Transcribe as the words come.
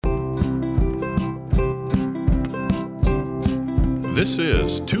This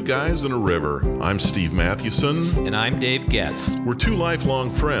is Two Guys in a River. I'm Steve Mathewson. And I'm Dave Getz. We're two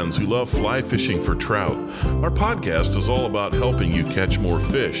lifelong friends who love fly fishing for trout. Our podcast is all about helping you catch more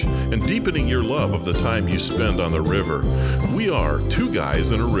fish and deepening your love of the time you spend on the river. We are Two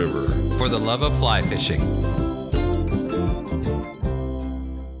Guys in a River. For the love of fly fishing.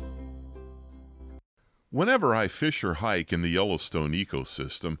 Whenever I fish or hike in the Yellowstone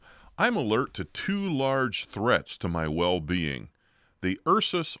ecosystem, I'm alert to two large threats to my well-being: the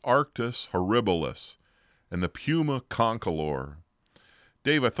Ursus arctos horribilis and the Puma concolor.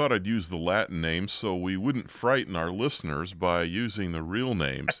 Dave, I thought I'd use the Latin names so we wouldn't frighten our listeners by using the real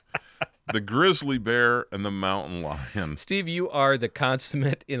names. The grizzly bear and the mountain lion. Steve, you are the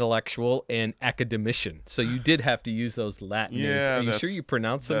consummate intellectual and academician, so you did have to use those Latin names. Are you sure you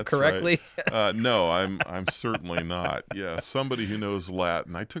pronounced them correctly? Right. No, I'm certainly not. Yeah, somebody who knows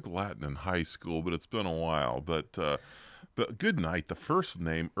Latin. I took Latin in high school, but it's been a while. But good night. The first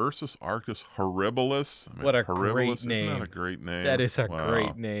name, Ursus arctos horribilis. What a great name. Isn't that a great name? That is a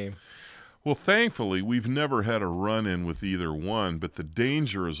great name. Well, thankfully, we've never had a run-in with either one, but the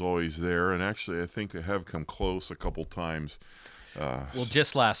danger is always there, and actually I think I have come close a couple times. Well,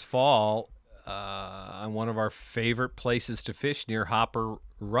 just last fall, on one of our favorite places to fish near Hopper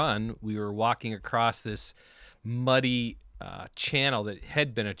Run, we were walking across this muddy channel that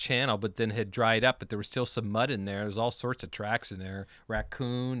had been a channel but then had dried up, but there was still some mud in there. There was all sorts of tracks in there.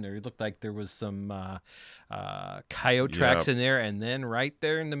 Raccoon, there looked like there was some coyote tracks in there, and then right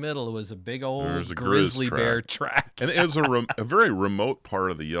there in the middle was a big old grizzly bear track. And it was a very remote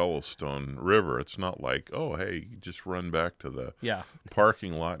part of the Yellowstone River. It's not like, oh, hey, just run back to the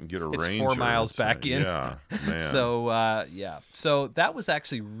parking lot and get a ranger. It's 4 miles back in. Yeah, man. So that was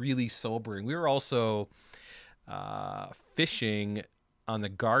actually really sobering. We were also fishing on the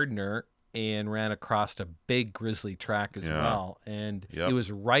Gardner and ran across a big grizzly track as well, and it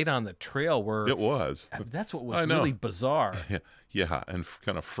was right on the trail where it was. That's what was really bizarre. Yeah, and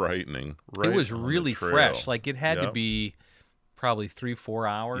kind of frightening. It was really fresh. Like it had to be probably 3-4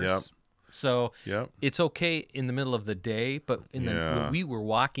 hours. Yep. So it's okay in the middle of the day, but when we were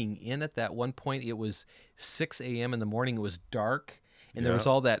walking in at that one point, it was 6 a.m. in the morning. It was dark. And there was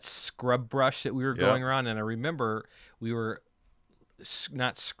all that scrub brush that we were going around. And I remember we were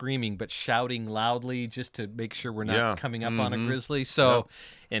not screaming, but shouting loudly just to make sure we're not coming up on a grizzly. So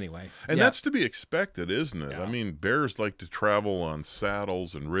anyway. And that's to be expected, isn't it? I mean, bears like to travel on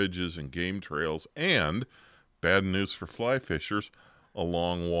saddles and ridges and game trails. And, bad news for fly fishers,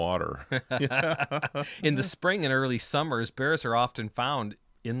 along water. In the spring and early summers, bears are often found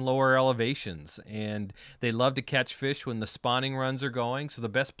in lower elevations, and they love to catch fish when the spawning runs are going. So the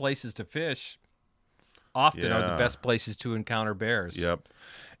best places to fish often are the best places to encounter bears. Yep.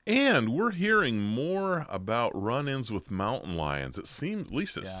 And we're hearing more about run-ins with mountain lions. It seems, at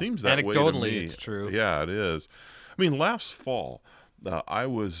least it seems that way to me. Anecdotally, it's true. Yeah, it is. I mean, last fall, I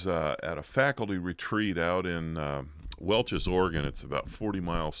was at a faculty retreat out in Welches, Oregon. It's about 40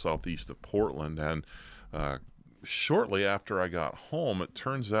 miles southeast of Portland, and shortly after I got home, it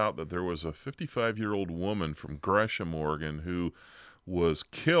turns out that there was a 55-year-old woman from Gresham, Oregon, who was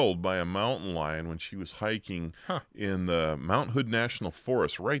killed by a mountain lion when she was hiking in the Mount Hood National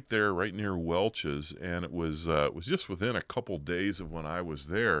Forest, right there, right near Welches, and it was just within a couple days of when I was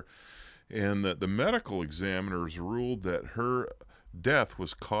there, and the medical examiners ruled that her death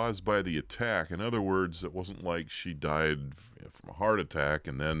was caused by the attack. In other words, it wasn't like she died from a heart attack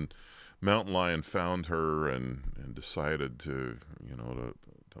and then mountain lion found her and decided to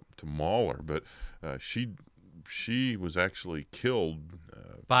maul her, but she was actually killed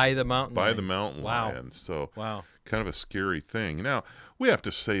by the mountain lion. So kind of a scary thing. Now we have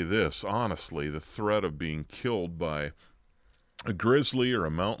to say this honestly: the threat of being killed by a grizzly or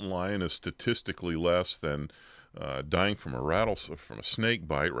a mountain lion is statistically less than dying from a snake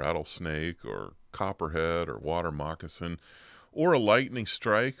bite, rattlesnake, or copperhead, or water moccasin, or a lightning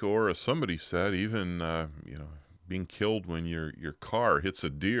strike, or as somebody said, even being killed when your car hits a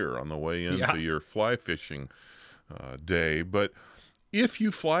deer on the way into your fly fishing day. But if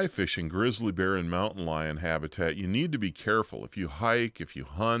you fly fish in grizzly bear and mountain lion habitat, you need to be careful. If you hike, if you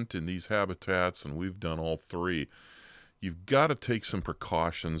hunt in these habitats, and we've done all three, you've got to take some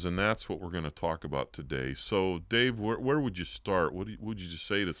precautions, and that's what we're going to talk about today. So, Dave, where would you start? What would you just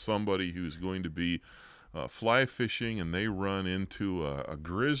say to somebody who's going to be fly fishing and they run into a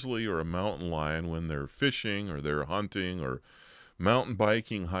grizzly or a mountain lion when they're fishing or they're hunting or mountain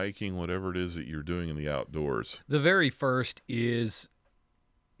biking, hiking, whatever it is that you're doing in the outdoors? The very first is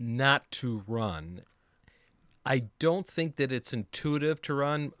not to run. I don't think that it's intuitive to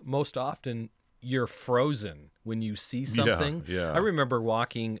run. Most often you're frozen when you see something. Yeah. I remember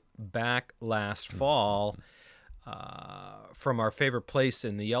walking back last fall from our favorite place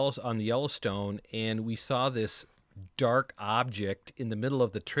on the Yellowstone, and we saw this dark object in the middle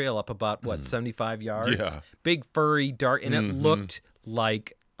of the trail up about 75 yards. Yeah. Big furry dark, and it looked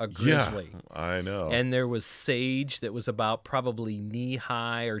like a grizzly. Yeah, I know. And there was sage that was about probably knee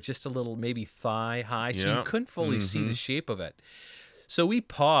high or just a little maybe thigh high, so you couldn't fully see the shape of it. So we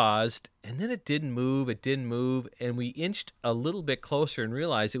paused, and then it didn't move, and we inched a little bit closer and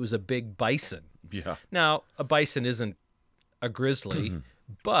realized it was a big bison. Yeah. Now, a bison isn't a grizzly,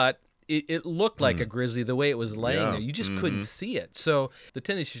 but it looked like a grizzly the way it was laying there. You just couldn't see it. So the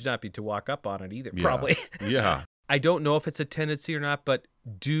tendency should not be to walk up on it either, probably. Yeah. I don't know if it's a tendency or not, but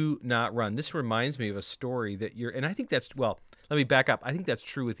do not run. This reminds me of a story that and I think that's, well, let me back up. I think that's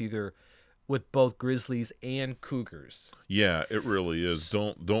true with both grizzlies and cougars. Yeah, it really is.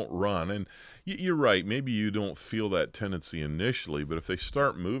 Don't run. And you're right. Maybe you don't feel that tendency initially, but if they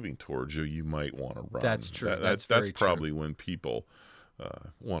start moving towards you, you might want to run. That's true. That's probably true. when people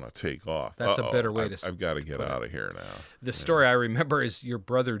want to take off. That's a better way to. I've got to get out of here now. The story I remember is your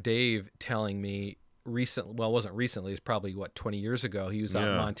brother Dave telling me recently. Well, it wasn't recently. It was probably 20 years ago. He was out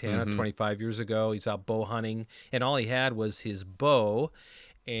in Montana 25 years ago. He's out bow hunting, and all he had was his bow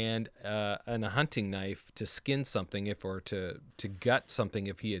and a hunting knife to skin something or to gut something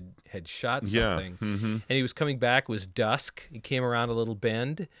if he had shot something. And he was coming back. It was dusk. He came around a little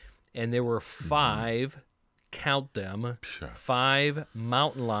bend, and there were 5. Count them, 5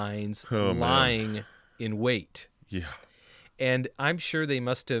 mountain lions lying in wait. Yeah. And I'm sure they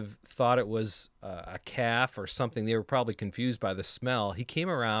must have thought it was a calf or something. They were probably confused by the smell. He came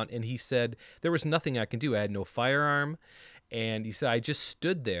around and he said, there was nothing I can do. I had no firearm. And he said, I just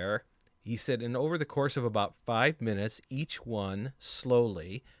stood there. He said, and over the course of about 5 minutes, each one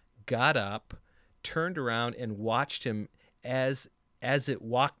slowly got up, turned around, and watched him as it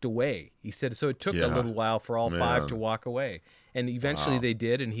walked away. He said, so it took a little while for all 5 to walk away. And eventually they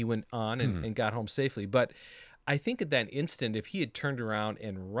did, and he went on and got home safely. But I think at that instant, if he had turned around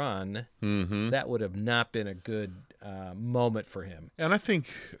and run, that would have not been a good moment for him. And I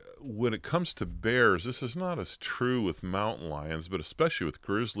think when it comes to bears, this is not as true with mountain lions, but especially with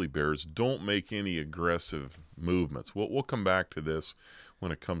grizzly bears, don't make any aggressive movements. We'll come back to this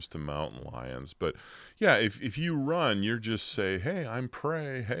when it comes to mountain lions. But yeah, if you run, you're just say, hey, I'm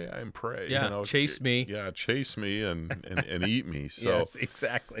prey. Hey, I'm prey. Yeah, chase me. Yeah, chase me and eat me. So yes,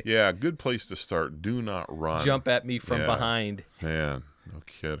 exactly. Yeah, good place to start. Do not run. Jump at me from behind. Man, no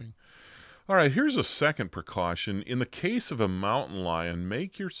kidding. All right, here's a second precaution. In the case of a mountain lion,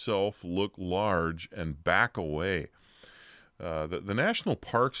 make yourself look large and back away. The National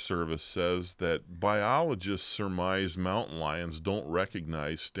Park Service says that biologists surmise mountain lions don't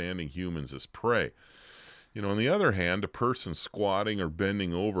recognize standing humans as prey. On the other hand, a person squatting or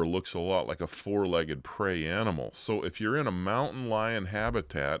bending over looks a lot like a 4-legged prey animal. So if you're in a mountain lion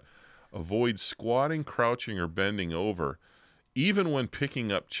habitat, avoid squatting, crouching, or bending over, even when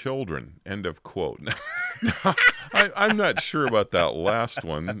picking up children. End of quote. Now, I'm not sure about that last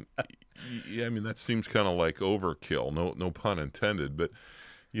one. Yeah, I mean, that seems kind of like overkill, no pun intended. But,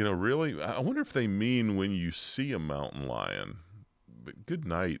 really, I wonder if they mean when you see a mountain lion. But good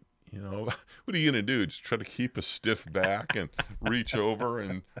night. What are you going to do? Just try to keep a stiff back and reach over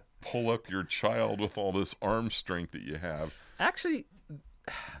and pull up your child with all this arm strength that you have? Actually,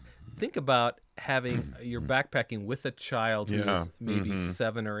 think about having you're backpacking with a child who's maybe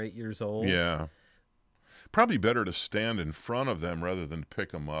 7 or 8 years old. Yeah. Probably better to stand in front of them rather than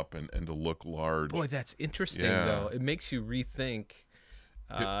pick them up and to look large. Boy, that's interesting, though. It makes you rethink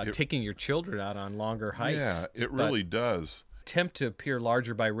taking your children out on longer hikes. Yeah, it really does. Attempt to appear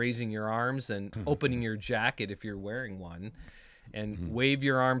larger by raising your arms and opening your jacket if you're wearing one, and wave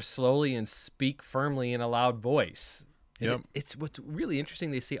your arms slowly and speak firmly in a loud voice. It's what's really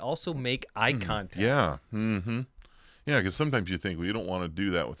interesting. They say also make eye contact. Yeah. Yeah, because sometimes you think, well, you don't want to do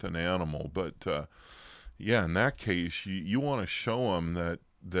that with an animal, but in that case, you want to show them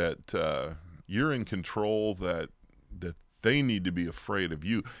that you're in control, that they need to be afraid of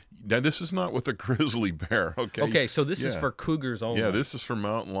you. Now, this is not with a grizzly bear, okay? Okay, so this is for cougars only. Yeah, this is for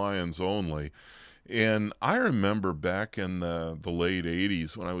mountain lions only. And I remember back in the late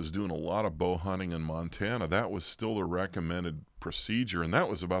 80s when I was doing a lot of bow hunting in Montana, that was still the recommended procedure, and that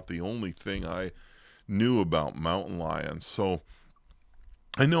was about the only thing I knew about mountain lions. So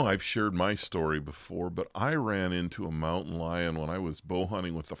I know I've shared my story before, but I ran into a mountain lion when I was bow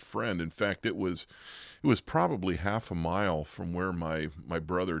hunting with a friend. In fact, it was probably half a mile from where my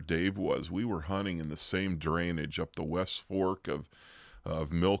brother Dave was. We were hunting in the same drainage up the West Fork of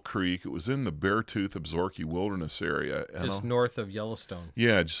of Mill Creek. It was in the Beartooth Absaroka Wilderness area. Just north of Yellowstone.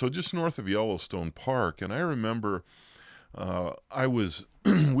 Yeah, so just north of Yellowstone Park. And I remember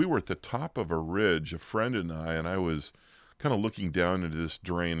we were at the top of a ridge, a friend and I was kind of looking down into this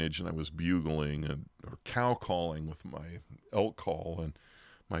drainage, and I was bugling or cow calling with my elk call. And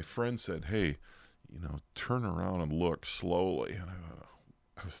my friend said, "Hey, turn around and look slowly." And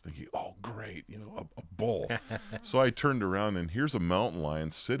I was thinking, oh, great, a bull. So I turned around, and here's a mountain lion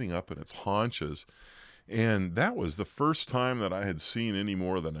sitting up in its haunches. And that was the first time that I had seen any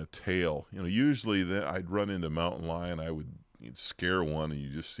more than a tail. Usually I'd run into a mountain lion, you'd scare one, and you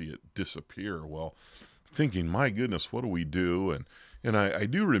just see it disappear. Well, thinking, my goodness, what do we do? And I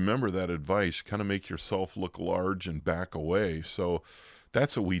do remember that advice, kind of make yourself look large and back away. So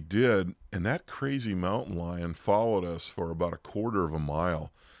that's what we did, and that crazy mountain lion followed us for about a quarter of a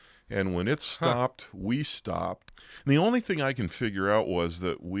mile. And when it stopped, we stopped. And the only thing I can figure out was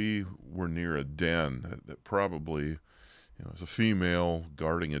that we were near a den that probably, was a female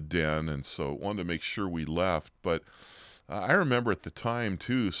guarding a den, and so wanted to make sure we left. But I remember at the time,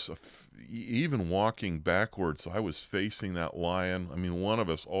 too, even walking backwards, I was facing that lion. I mean, one of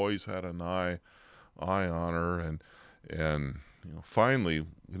us always had an eye on her, and finally,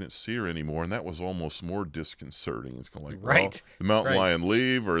 we didn't see her anymore, and that was almost more disconcerting. It's kind of like, right, the mountain lion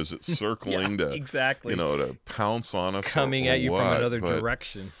leave, or is it circling to exactly, to pounce on us, coming or at you what? from another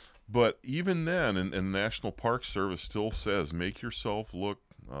direction? But even then, and the National Park Service still says, make yourself look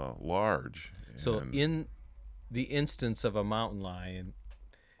large. So in the instance of a mountain lion,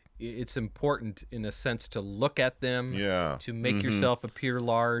 it's important, in a sense, to look at them, to make yourself appear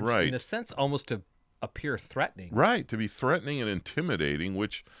large, right. In a sense, almost to appear threatening. Right, to be threatening and intimidating,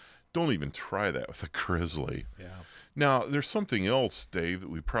 which don't even try that with a grizzly. Yeah. Now, there's something else, Dave, that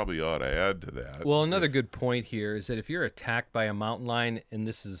we probably ought to add to that. Well, another good point here is that if you're attacked by a mountain lion, and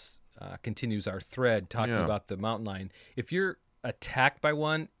this is continues our thread talking about the mountain lion, if you're attacked by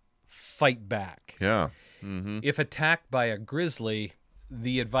one, fight back. Yeah. Mm-hmm. If attacked by a grizzly,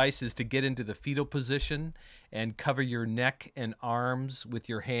 the advice is to get into the fetal position and cover your neck and arms with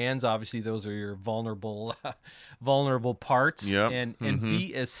your hands. Obviously, those are your vulnerable parts. Yep. And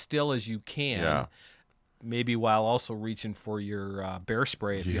be as still as you can. Yeah. Maybe while also reaching for your bear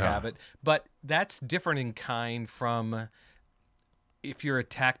spray if you have it. But that's different in kind from if you're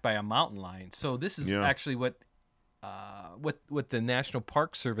attacked by a mountain lion. So this is actually what the National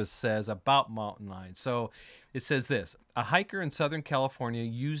Park Service says about mountain lions. So it says this: a hiker in Southern California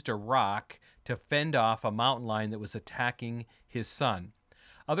used a rock to fend off a mountain lion that was attacking his son.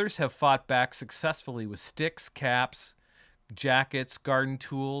 Others have fought back successfully with sticks, caps, jackets, garden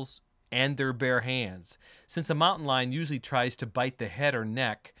tools, and their bare hands. Since a mountain lion usually tries to bite the head or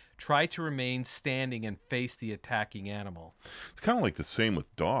neck, try to remain standing and face the attacking animal. It's kind of like the same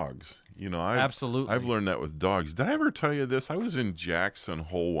with dogs. Absolutely. I've learned that with dogs. Did I ever tell you this? I was in Jackson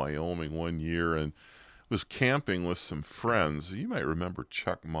Hole, Wyoming one year and was camping with some friends. You might remember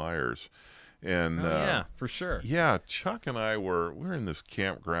Chuck Myers. And yeah, for sure. Yeah, Chuck and I we're in this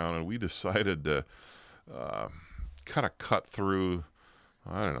campground, and we decided to kind of cut through,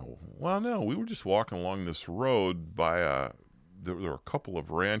 I don't know. Well, no, we were just walking along this road by there were a couple of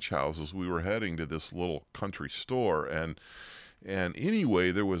ranch houses. We were heading to this little country store, and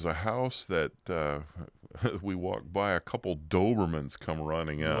anyway, there was a house that we walked by. A couple Dobermans come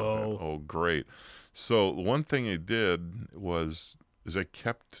running out. Whoa. Oh, great! So one thing I did was I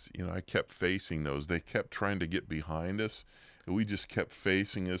kept facing those. They kept trying to get behind us, and we just kept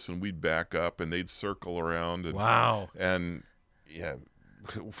facing us, and we'd back up, and they'd circle around. And, wow! And yeah,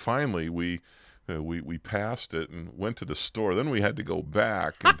 finally we passed it and went to the store. Then we had to go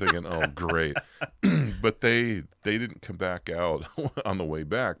back and thinking, oh, great. But they didn't come back out on the way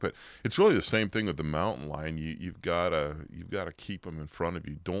back. But it's really the same thing with the mountain lion. You've got to keep them in front of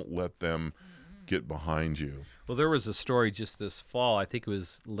you. Don't let them get behind you. Well, there was a story just this fall. I think it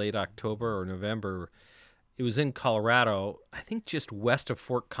was late October or November. It was in Colorado, I think just west of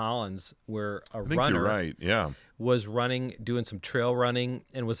Fort Collins, where a runner you're right. Yeah. was running, doing some trail running,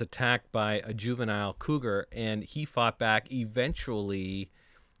 and was attacked by a juvenile cougar, and he fought back, eventually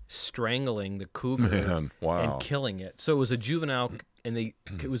strangling the cougar. Man, wow. And killing it. So it was a juvenile, and it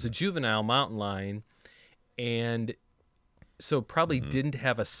was a juvenile mountain lion, and so probably didn't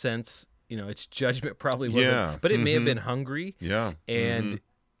have a sense, its judgment probably wasn't, but it may have been hungry. Yeah. And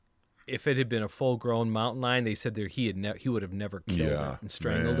if it had been a full-grown mountain lion, they said he would have never killed it and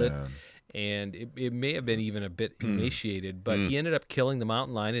strangled it. And it may have been even a bit emaciated, but he ended up killing the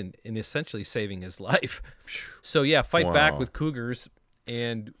mountain lion and essentially saving his life. So yeah, fight back with cougars,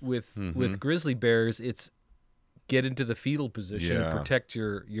 and with grizzly bears, it's get into the fetal position and protect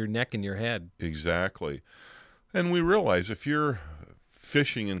your neck and your head. Exactly. And we realize if you're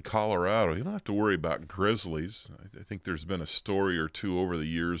fishing in Colorado, you don't have to worry about grizzlies. I think there's been a story or two over the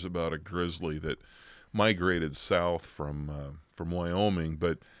years about a grizzly that migrated south from Wyoming,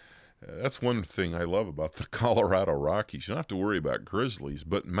 but that's one thing I love about the Colorado Rockies. You don't have to worry about grizzlies,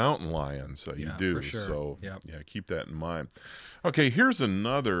 but mountain lions you do. For sure. So keep that in mind. Okay, here's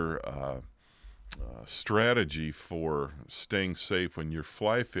another strategy for staying safe when you're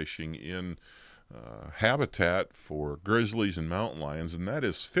fly fishing in habitat for grizzlies and mountain lions, and that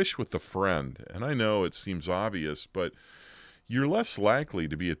is fish with a friend. And I know it seems obvious, but you're less likely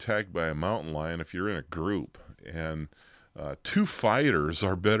to be attacked by a mountain lion if you're in a group. And 2 fighters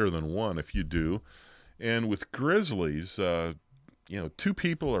are better than 1 if you do. And with grizzlies, 2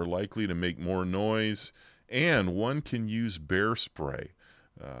 people are likely to make more noise, and 1 can use bear spray,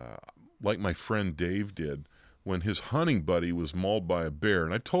 like my friend Dave did when his hunting buddy was mauled by a bear.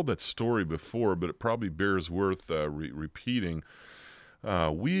 And I've told that story before, but it probably bears worth repeating.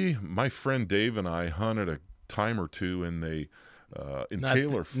 My friend Dave and I hunted a time or two in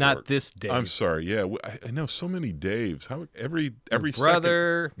Taylor Fork. Not this Dave. I'm sorry. Yeah, I know so many Daves. How every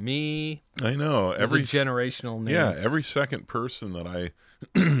brother, second, me. I know every generational name. Yeah, every second person that I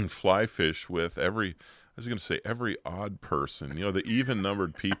fly fish with, every odd person. The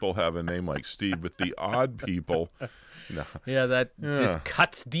even-numbered people have a name like Steve, but the odd people, no. Yeah, that just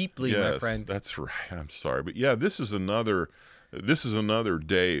cuts deeply, yes, my friend. That's right. I'm sorry, but yeah, this is another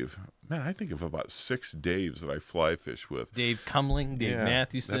Dave. Man, I think of about 6 Daves that I fly fish with. Dave Cumling, Dave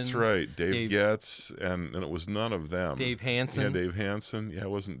Mathewson. That's right. Dave Getz, and it was none of them. Dave Hansen. Yeah, Dave Hansen. Yeah,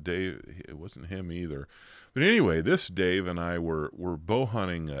 it wasn't Dave. It wasn't him either. But anyway, this Dave and I were bow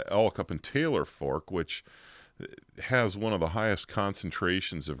hunting elk up in Taylor Fork, which has one of the highest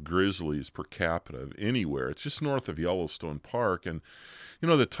concentrations of grizzlies per capita of anywhere. It's just north of Yellowstone Park, and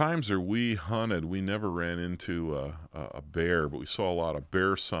the times that we hunted, we never ran into a bear, but we saw a lot of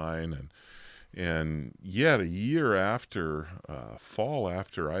bear sign. And yet a year after, fall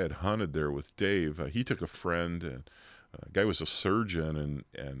after I had hunted there with Dave, he took a friend, and the guy was a surgeon,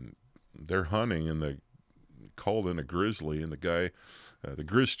 and they're hunting, and they called in a grizzly, and the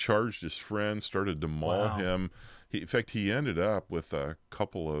grizz charged his friend, started to maul him. In fact, he ended up with a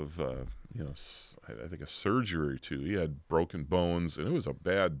couple of, I think a surgery or 2. He had broken bones, and it was a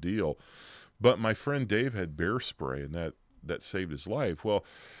bad deal. But my friend Dave had bear spray, and that saved his life. Well,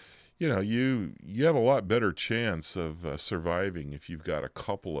 you have a lot better chance of surviving if you've got a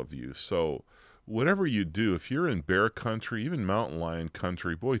couple of you. So whatever you do, if you're in bear country, even mountain lion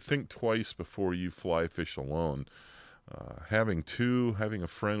country, boy, think twice before you fly fish alone. Having a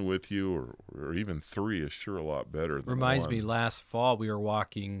friend with you, or even 3 is sure a lot better than Reminds 1. me, last fall we were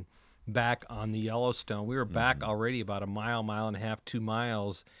walking back on the Yellowstone. We were back already about a mile and a half, 2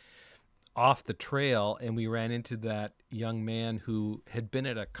 miles off the trail, and we ran into that young man who had been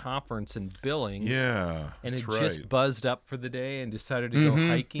at a conference in Billings. Yeah, and had just buzzed up for the day and decided to go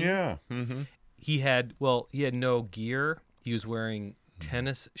hiking. Yeah. Mm-hmm. He had no gear. He was wearing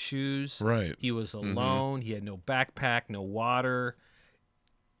tennis shoes. Right. He was alone. He had no backpack, no water.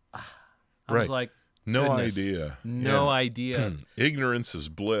 I was like, no idea. Ignorance is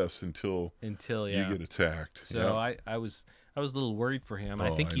bliss until you get attacked. So I was a little worried for him.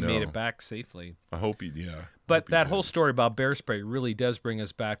 I think he made it back safely. I hope he But that whole story about bear spray really does bring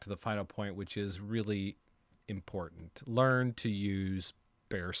us back to the final point, which is really important. Learn to use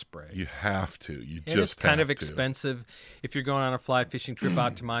bear spray. You have to. It's kind of expensive. If you're going on a fly fishing trip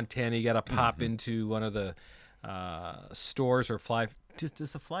out to Montana, you got to pop into one of the stores or fly. Do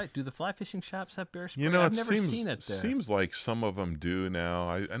the fly fishing shops have bear spray? I've never seen it there. Seems like some of them do now.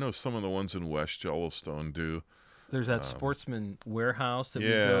 I know some of the ones in West Yellowstone do. There's that Sportsman Warehouse that we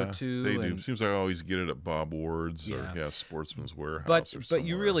go to. They do. Seems like I always get it at Bob Ward's or Sportsman's Warehouse. But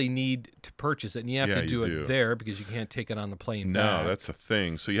you really need to purchase it, and you have to do it there because you can't take it on the plane back. No, that's a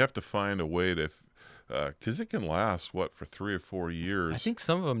thing. So you have to find a way to, because it can last for 3 or 4 years. I think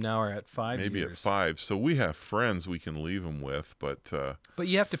some of them now are at 5 Maybe years. at 5. So we have friends we can leave them with, but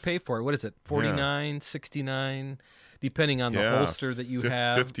you have to pay for it. What is it? $49, $69, depending on the holster that you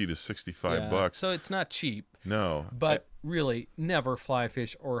have. $50 to $65. So it's not cheap. No. But really, never fly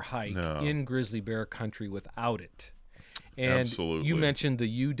fish or hike in grizzly bear country without it. And absolutely. You mentioned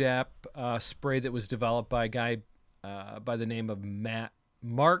the UDAP spray that was developed by a guy by the name of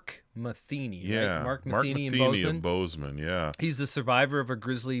Mark Matheny. Yeah, right? Mark Matheny in Bozeman. Yeah. He's the survivor of a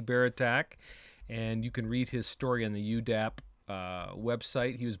grizzly bear attack, and you can read his story on the UDAP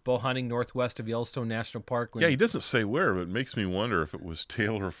website. He was bow hunting northwest of Yellowstone National Park. Yeah, he doesn't say where, but it makes me wonder if it was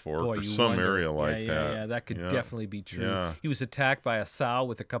Taylor Fork or some area like that. Yeah, that could definitely be true. Yeah. He was attacked by a sow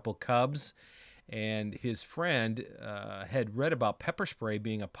with a couple cubs, and his friend had read about pepper spray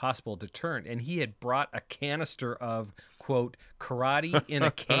being a possible deterrent, and he had brought a canister of, quote, karate in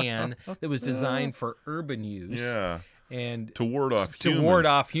a can that was designed for urban use. Yeah. And to ward off humans. To ward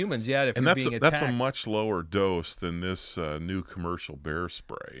off humans, yeah. If and you're being attacked. That's a much lower dose than this new commercial bear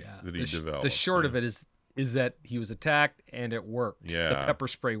spray that he developed. The short of it is that he was attacked and it worked. Yeah. The pepper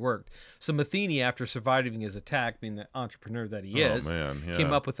spray worked. So Matheny, after surviving his attack, being the entrepreneur that he is,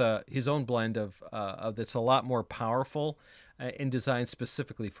 came up with his own blend of that's a lot more powerful and designed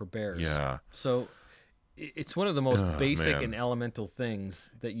specifically for bears. Yeah. So it's one of the most basic and elemental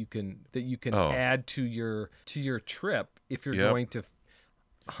things that you can add to your trip if you're going to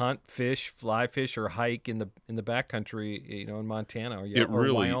hunt, fish, fly fish, or hike in the backcountry, in Montana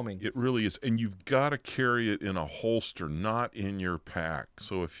or Wyoming. It really is, and you've got to carry it in a holster, not in your pack.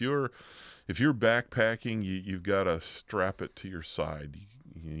 So if you're backpacking, you've got to strap it to your side.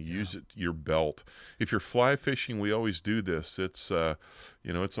 You use it your belt. If you're fly fishing, we always do this. It's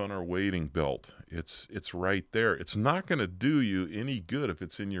it's on our wading belt. It's right there. It's not going to do you any good if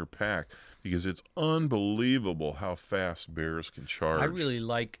it's in your pack because it's unbelievable how fast bears can charge. I really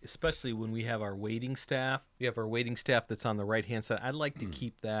like, especially when we have our wading staff. We have our wading staff that's on the right hand side. I like to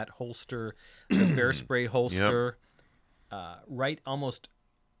keep that holster, the bear spray holster, right almost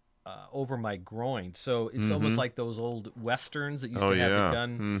over my groin, so it's almost like those old westerns that used to have the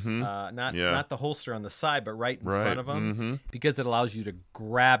gun, not the holster on the side, but right in front of them, because it allows you to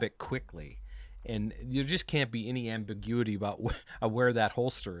grab it quickly, and there just can't be any ambiguity about where that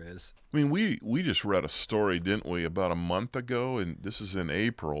holster is. I mean, we just read a story, didn't we, about a month ago, and this is in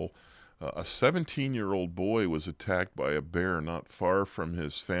April. A 17-year-old boy was attacked by a bear not far from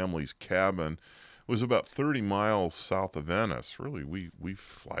his family's cabin. It was about 30 miles south of Venice. Really, we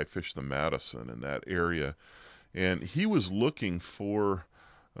fly fish the Madison in that area, and he was looking for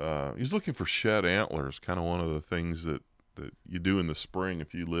shed antlers, kind of one of the things that you do in the spring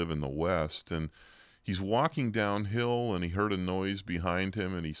if you live in the West. And he's walking downhill, and he heard a noise behind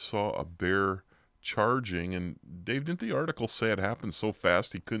him, and he saw a bear charging. And Dave, didn't the article say it happened so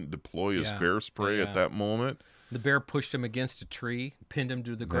fast he couldn't deploy his bear spray at that moment? The bear pushed him against a tree, pinned him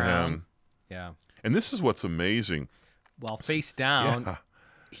to the ground. Yeah. And this is what's amazing. While face down,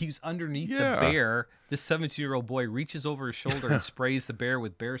 he was underneath the bear. This 17-year-old boy reaches over his shoulder and sprays the bear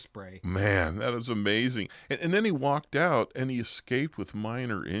with bear spray. Man, that is amazing. And then he walked out, and he escaped with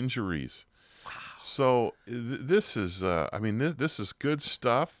minor injuries. Wow. So this is, this is good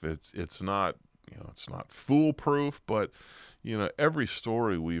stuff. It's not, it's not foolproof, but every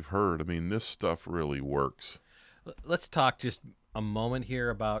story we've heard, this stuff really works. Let's talk just a moment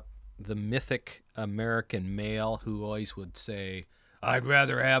here about the mythic American male who always would say, I'd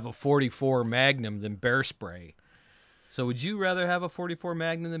rather have a 44 Magnum than bear spray. So would you rather have a 44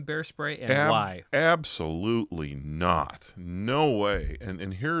 Magnum than bear spray, and why? Absolutely not. No way.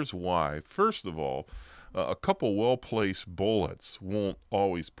 And here's why. First of all, a couple well-placed bullets won't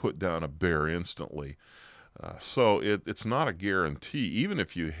always put down a bear instantly. So it's not a guarantee. Even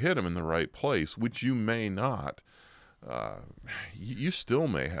if you hit him in the right place, which you may not, you still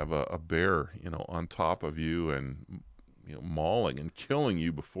may have a bear, on top of you and mauling and killing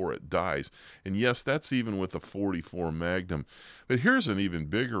you before it dies. And yes, that's even with a 44 Magnum. But here's an even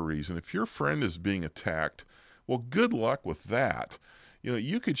bigger reason. If your friend is being attacked, well, good luck with that.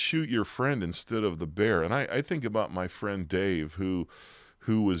 You could shoot your friend instead of the bear. And I think about my friend Dave, who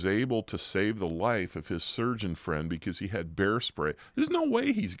was able to save the life of his surgeon friend because he had bear spray. There's no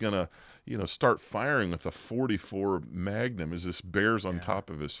way he's going to, start firing with a 44 Magnum as this bear's on top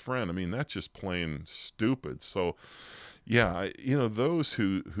of his friend. That's just plain stupid. So, those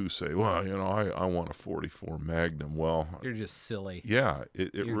who say, well, I want a 44 Magnum. Well, you're just silly. Yeah,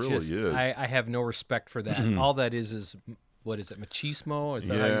 it really is. I have no respect for that. All that is what is it, machismo? Is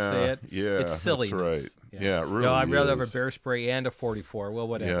that how you say it? Yeah, it's silly. That's right. Yeah, it really I'd rather have a is. bear spray and a 44. Well,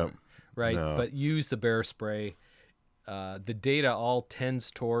 whatever. Yeah. Right? No. But use the bear spray. The data all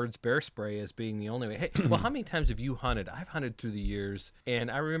tends towards bear spray as being the only way. Hey, well, how many times have you hunted? I've hunted through the years, and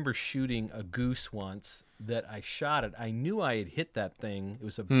I remember shooting a goose once that I shot it. I knew I had hit that thing. It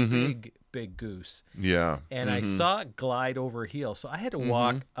was a big goose. Yeah. And I saw it glide over a hill. So I had to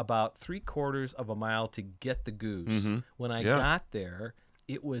walk about 3/4 of a mile to get the goose. When I got there,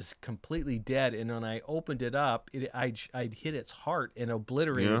 it was completely dead. And when I opened it up, I'd hit its heart and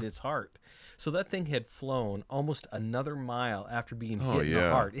obliterated its heart. So that thing had flown almost another mile after being hit in the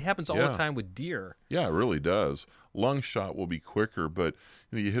heart. It happens all the time with deer. Yeah, it really does. Lung shot will be quicker, but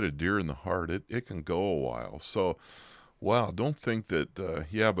you hit a deer in the heart, it can go a while. So, wow, don't think that,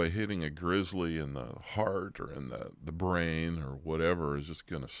 by hitting a grizzly in the heart or in the brain or whatever is just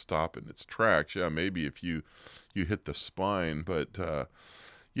going to stop it in its tracks. Yeah, maybe if you hit the spine, but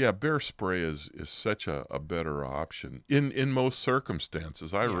bear spray is such a better option in most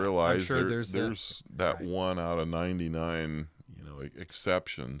circumstances. I realize there's that 1 out of 99,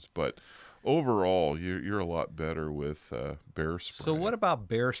 exceptions, but overall, you're a lot better with bear spray. So what about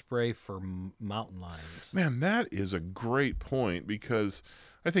bear spray for mountain lions? Man, that is a great point, because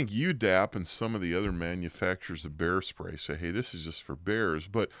I think UDAP and some of the other manufacturers of bear spray say, hey, this is just for bears.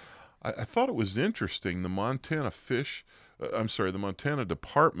 But I thought it was interesting. The Montana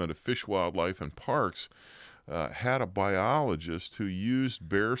Department of Fish, Wildlife, and Parks had a biologist who used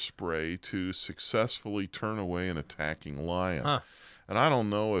bear spray to successfully turn away an attacking lion. Huh. And I don't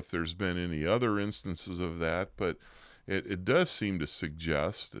know if there's been any other instances of that, but it does seem to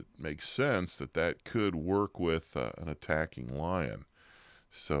suggest, it makes sense, that could work with an attacking lion.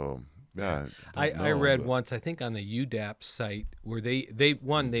 So, yeah. I read once, I think on the UDAP site, where they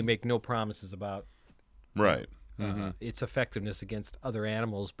make no promises about right. its effectiveness against other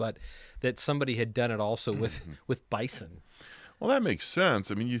animals, but that somebody had done it also with bison. Well, that makes sense.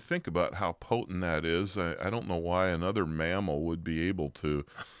 I mean, you think about how potent that is. I don't know why another mammal would be able to,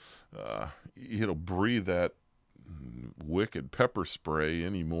 breathe that wicked pepper spray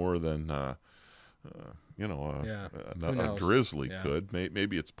any more than, a grizzly could.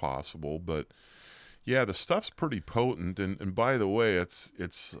 Maybe it's possible, but yeah, the stuff's pretty potent. And by the way, it's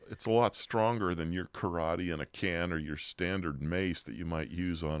a lot stronger than your karate in a can or your standard mace that you might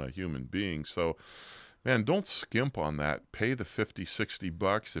use on a human being. So, man, don't skimp on that. Pay the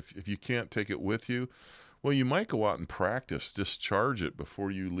 $50-$60. If you can't take it with you, well, you might go out and practice, discharge it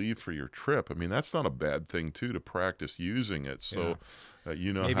before you leave for your trip. I mean, that's not a bad thing, too, to practice using it. So,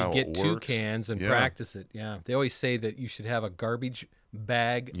 maybe how it works. Maybe get 2 cans and practice it. Yeah. They always say that you should have a garbage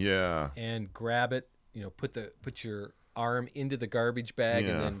bag and grab it, put your arm into the garbage bag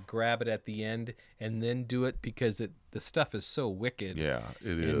and then grab it at the end and then do it, because the stuff is so wicked. Yeah,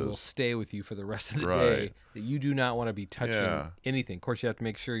 it is. And will stay with you for the rest of the day, that you do not want to be touching anything. Of course, you have to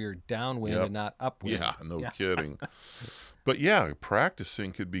make sure you're downwind and not upwind. Yeah, no kidding. But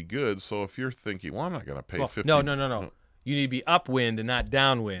practicing could be good. So if you're thinking, well, I'm not going to pay $50. No. You need to be upwind and not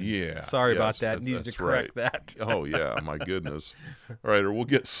downwind. Yeah. Sorry about that. Needed to correct that. Oh, yeah. My goodness. All right. Or we'll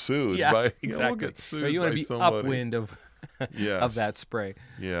get sued. Exactly. We'll get sued you want by to be somebody. upwind of that spray.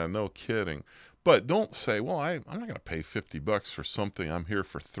 Yeah, no kidding. But don't say, well, I'm not going to pay $50 for something. I'm here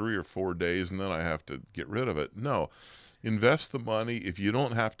for 3 or 4 days and then I have to get rid of it. No. Invest the money. If you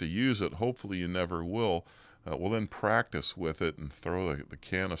don't have to use it, hopefully you never will. Well, then practice with it and throw the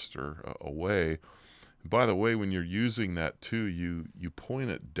canister away. By the way, when you're using that too, you point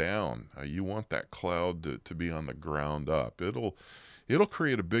it down. You want that cloud to be on the ground up. It'll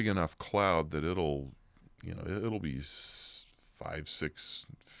create a big enough cloud that it'll be 5-6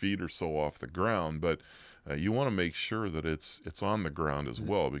 feet or so off the ground. But you want to make sure that it's on the ground as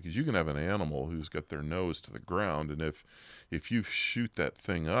well, because you can have an animal who's got their nose to the ground, and if you shoot that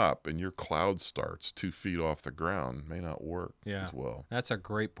thing up and your cloud starts 2 feet off the ground, it may not work as well. That's a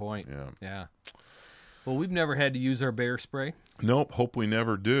great point. Yeah. Well, we've never had to use our bear spray. Nope. Hope we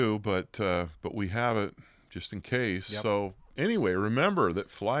never do, but we have it just in case. Yep. So anyway, remember that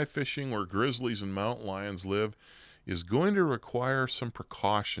fly fishing where grizzlies and mountain lions live is going to require some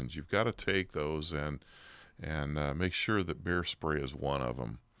precautions. You've got to take those and make sure that bear spray is one of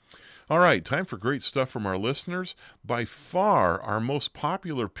them. All right, time for great stuff from our listeners. By far, our most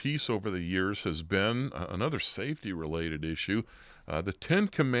popular piece over the years has been another safety-related issue, the 10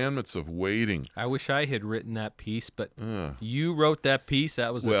 Commandments of Wading. I wish I had written that piece, but you wrote that piece.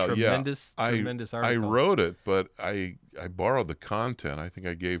 That was a tremendous article. I wrote it, but I borrowed the content. I think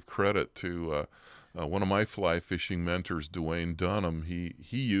I gave credit to one of my fly fishing mentors, Dwayne Dunham. He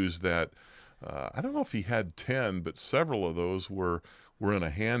used that. I don't know if he had 10, but several of those were in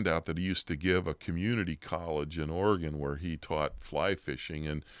a handout that he used to give a community college in Oregon where he taught fly fishing.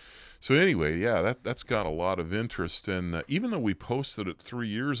 And so anyway, that's got a lot of interest. And even though we posted it 3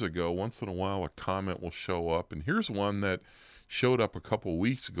 years ago, once in a while a comment will show up. And here's one that showed up a couple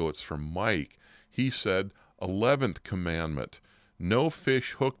weeks ago. It's from Mike. He said, 11th commandment, no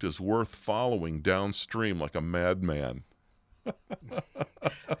fish hooked is worth following downstream like a madman.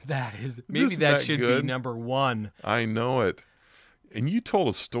 That should be number 1. I know it. And you told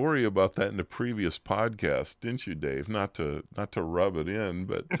a story about that in the previous podcast, didn't you, Dave? Not to rub it in,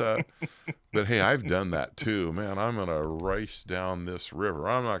 but hey, I've done that too. Man, I'm gonna race down this river.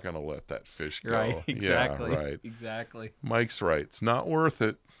 I'm not gonna let that fish go. Right, exactly. Yeah, right. Exactly. Mike's right. It's not worth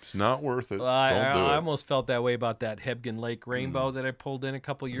it. It's not worth it. Well, I almost felt that way about that Hebgen Lake rainbow that I pulled in a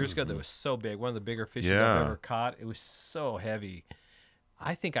couple years ago. That was so big. One of the bigger fishes I've ever caught. It was so heavy.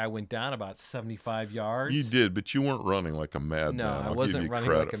 I think I went down about 75 yards. You did, but you weren't running like a madman. No, I wasn't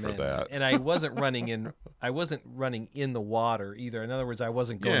running like a madman. And I wasn't running in. I wasn't running in the water either. In other words, I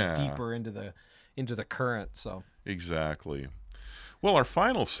wasn't going deeper into the current. So exactly. Well, our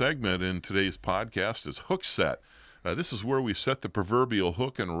final segment in today's podcast is Hook Set. This is where we set the proverbial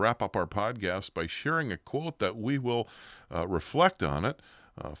hook and wrap up our podcast by sharing a quote that we will reflect on it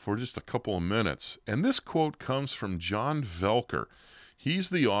for just a couple of minutes. And this quote comes from John Velker. He's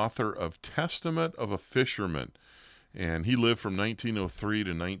the author of Testament of a Fisherman, and he lived from 1903 to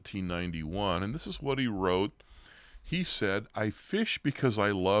 1991. And this is what he wrote. He said, "I fish because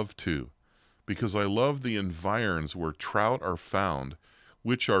I love to, because I love the environs where trout are found,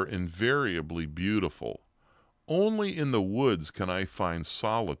 which are invariably beautiful. Only in the woods can I find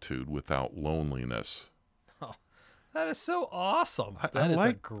solitude without loneliness." Oh, that is so awesome. That is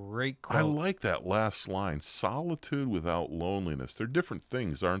a great quote. I like that last line, solitude without loneliness. They're different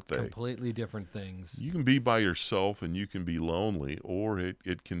things, aren't they? Completely different things. You can be by yourself and you can be lonely, or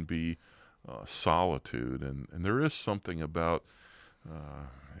it can be solitude. And there is something about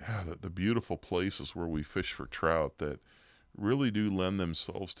the beautiful places where we fish for trout that really do lend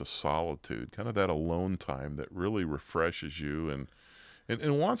themselves to solitude, kind of that alone time that really refreshes you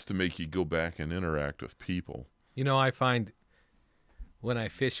and wants to make you go back and interact with people. You know, I find when I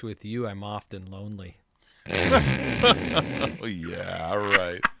fish with you, I'm often lonely. Yeah,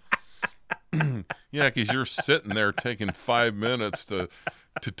 right. Yeah, because you're sitting there taking 5 minutes to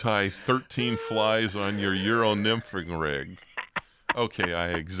tie 13 flies on your Euro nymphing rig. Okay, I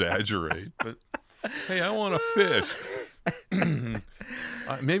exaggerate, but hey, I want to fish.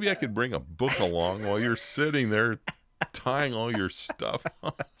 Maybe I could bring a book along while you're sitting there tying all your stuff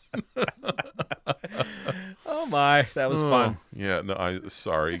on. Oh my, that was fun. Yeah, no,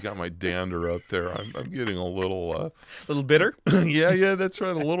 sorry, got my dander up there. I'm getting a little bitter. yeah, that's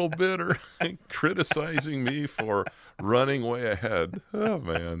right, a little bitter. Criticizing me for running way ahead. Oh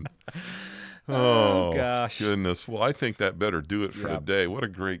man. Oh gosh, goodness. Well, I think that better do it for today. What a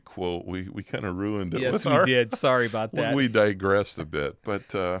great quote. We kind of ruined it. Yes, we did. Sorry about that. We digressed a bit,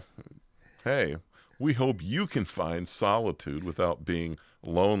 but hey, we hope you can find solitude without being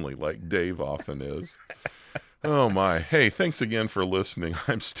lonely like Dave often is. Oh my. Hey, thanks again for listening.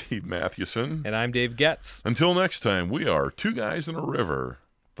 I'm Steve Mathewson. And I'm Dave Getz. Until next time, we are Two Guys in a River.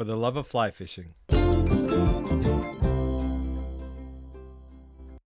 For the love of fly fishing.